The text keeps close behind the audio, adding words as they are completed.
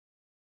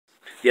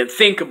The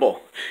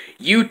unthinkable.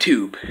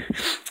 YouTube.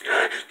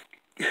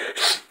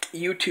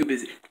 YouTube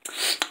is...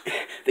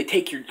 They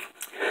take your...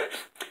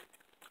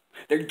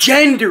 They're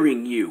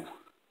gendering you.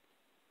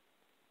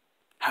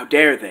 How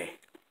dare they?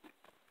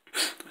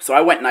 So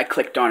I went and I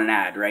clicked on an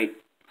ad, right?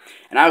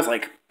 And I was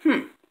like,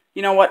 you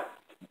know what?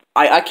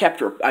 I kept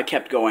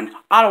going,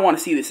 I don't want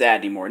to see this ad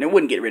anymore, and it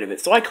wouldn't get rid of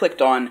it. So I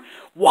clicked on,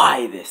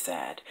 why this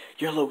ad?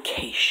 Your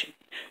location,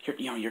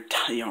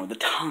 the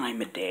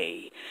time of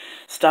day,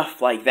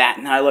 stuff like that.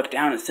 And then I looked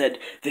down and said,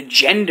 the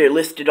gender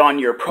listed on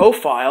your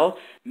profile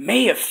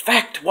may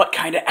affect what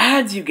kind of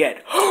ads you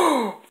get.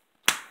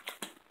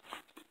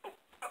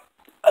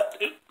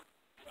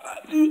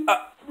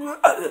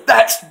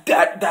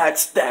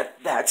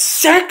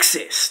 That's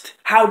sexist.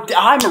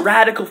 I'm a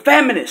radical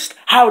feminist.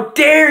 How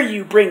dare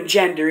you bring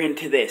gender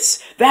into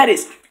this? That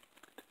is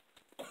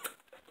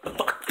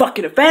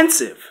fucking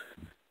offensive.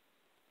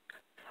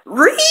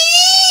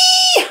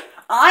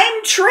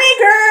 I'm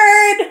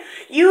triggered.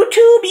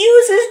 YouTube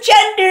uses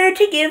gender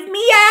to give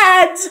me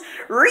ads.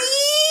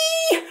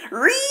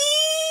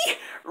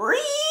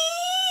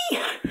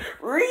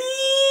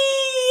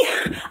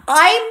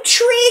 I'm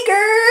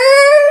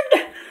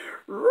triggered.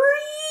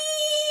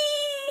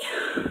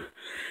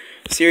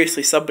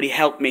 Seriously, somebody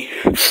help me.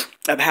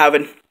 I'm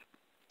having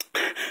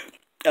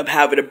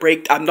a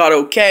break. I'm not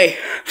okay.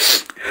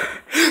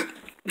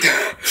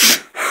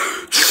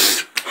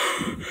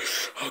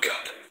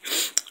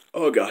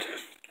 Oh God.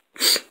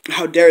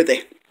 How dare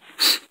they?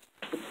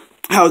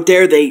 How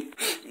dare they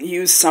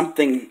use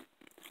something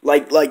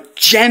like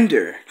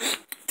gender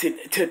to